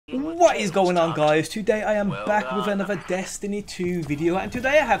What is going on, guys? Today I am back with another Destiny 2 video, and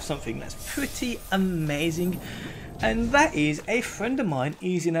today I have something that's pretty amazing, and that is a friend of mine,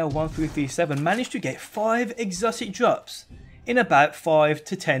 EasyNow1337, managed to get 5 exotic drops in about 5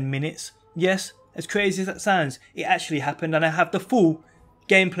 to 10 minutes. Yes, as crazy as that sounds, it actually happened, and I have the full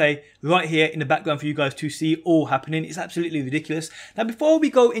gameplay right here in the background for you guys to see all happening. It's absolutely ridiculous. Now, before we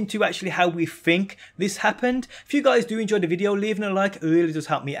go into actually how we think this happened, if you guys do enjoy the video, leaving a like really does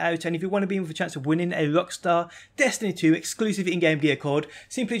help me out. And if you want to be in with a chance of winning a Rockstar Destiny 2 exclusive in-game gear code,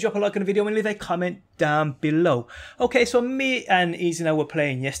 simply drop a like on the video and leave a comment down below. Okay, so me and Easy Now were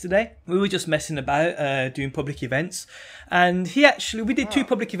playing yesterday. We were just messing about doing public events, and we did 2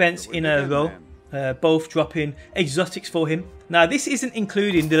 public events in a row. Both dropping exotics for him. Now, this isn't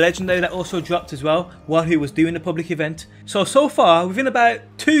including the legendary that also dropped as well while he was doing the public event. So far, within about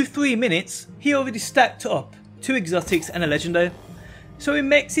 2-3 minutes, he already stacked up 2 exotics and a legendary. So he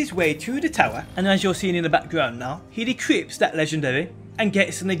makes his way to the tower, and as you're seeing in the background now, he decrypts that legendary and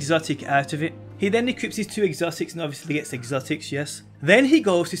gets an exotic out of it. He then decrypts his 2 exotics and obviously gets exotics, yes. Then he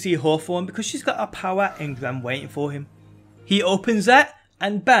goes to see Hawthorne because she's got a power engram waiting for him. He opens that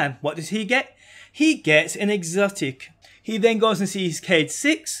and bam, what does he get? He gets an exotic. He then goes and sees Cayde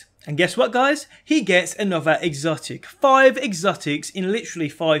 6, and guess what, guys? He gets another exotic. 5 exotics in literally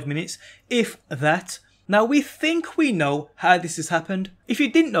 5 minutes, if that. Now, we think we know how this has happened. If you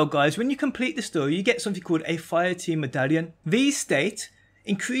didn't know, guys, when you complete the story, you get something called a Fireteam Medallion. These state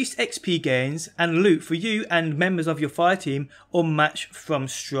increased XP gains and loot for you and members of your fireteam, or match from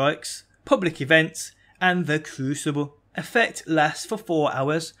strikes, public events, and the Crucible. Effect lasts for 4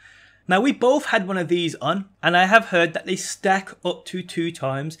 hours. Now, we both had one of these on, and I have heard that they stack up to 2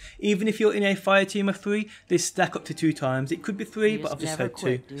 times. Even if you're in a fire team of 3, they stack up to 2 times. It could be 3, but I've just heard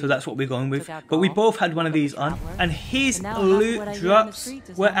 2, so that's what we're going with. But we both had one of these on, and his loot drops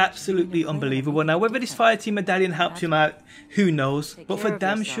were absolutely unbelievable. Now, whether this fire team medallion helped him out, who knows? But for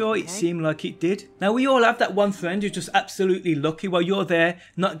damn sure, it seemed like it did. Now, we all have that one friend who's just absolutely lucky while you're there,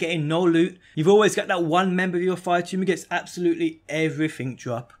 not getting no loot. You've always got that one member of your fire team who gets absolutely everything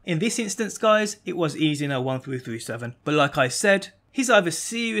drop. In this instance, guys, it was EasyNow1337. But like I said, he's either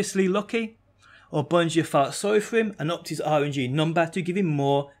seriously lucky, or Bungie felt sorry for him and upped his RNG number to give him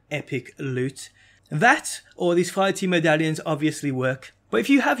more epic loot. That, or these fireteam medallions obviously work. But if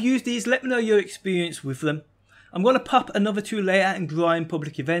you have used these, let me know your experience with them. I'm going to pop another 2 later and grind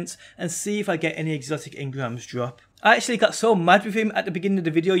public events and see if I get any exotic engrams drop. I actually got so mad with him at the beginning of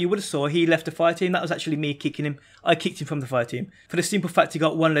the video, you would have saw he left the fire team. That was actually me kicking him. I kicked him from the fire team. For the simple fact he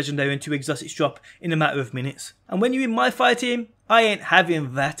got 1 legendary and 2 exotics drop in a matter of minutes. And when you're in my fire team, I ain't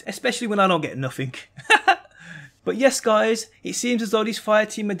having that. Especially when I don't get nothing. But yes, guys, it seems as though these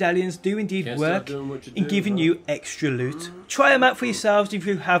fireteam medallions do indeed work in giving you extra loot. Try them out for yourselves if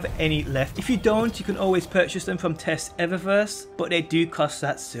you have any left. If you don't, you can always purchase them from Test Eververse, but they do cost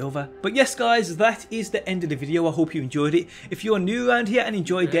that silver. But yes, guys, that is the end of the video. I hope you enjoyed it. If you're new around here and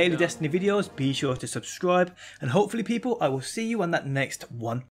enjoy daily Destiny videos, be sure to subscribe. And hopefully, people, I will see you on that next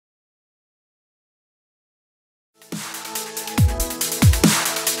one.